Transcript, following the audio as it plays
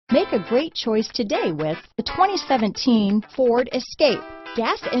Make a great choice today with the 2017 Ford Escape.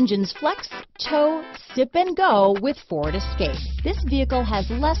 Gas engines flex, tow, sip and go with Ford Escape. This vehicle has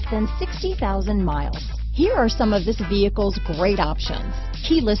less than 60,000 miles. Here are some of this vehicle's great options: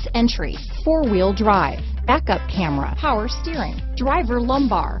 keyless entry, four-wheel drive, backup camera, power steering, driver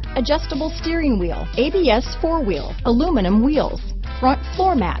lumbar, adjustable steering wheel, ABS four-wheel, aluminum wheels, front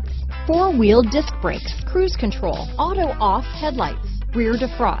floor mats, four-wheel disc brakes, cruise control, auto-off headlights, rear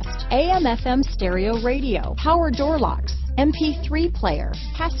defrost, AM/FM stereo radio, power door locks, MP3 player,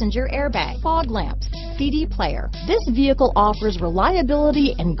 passenger airbag, fog lamps, CD player. This vehicle offers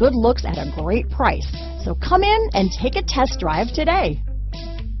reliability and good looks at a great price. So come in and take a test drive today.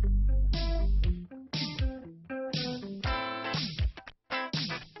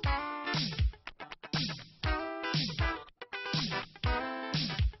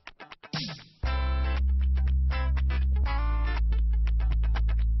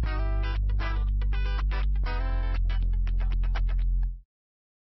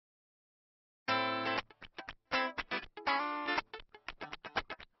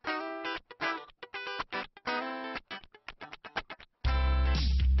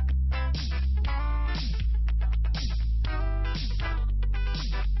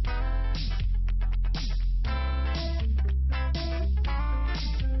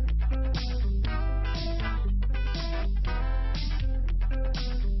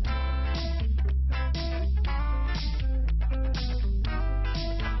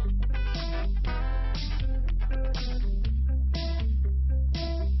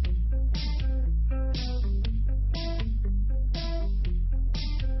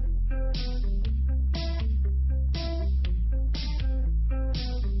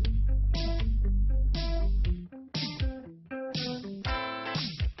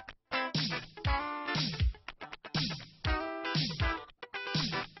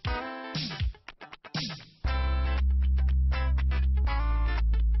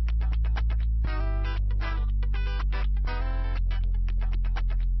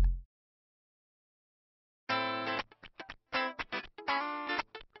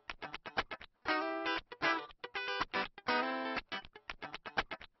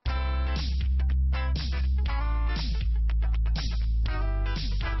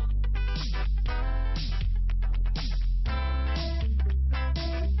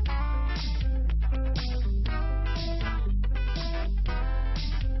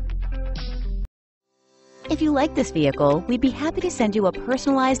 If you like this vehicle, we'd be happy to send you a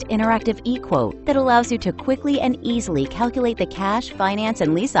personalized interactive e-quote that allows you to quickly and easily calculate the cash, finance,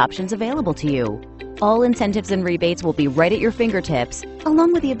 and lease options available to you. All incentives and rebates will be right at your fingertips,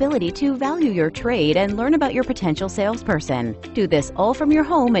 along with the ability to value your trade and learn about your potential salesperson. Do this all from your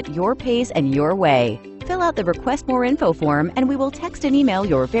home at your pace and your way. Fill out the Request More Info form and we will text and email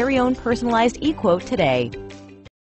your very own personalized e-quote today.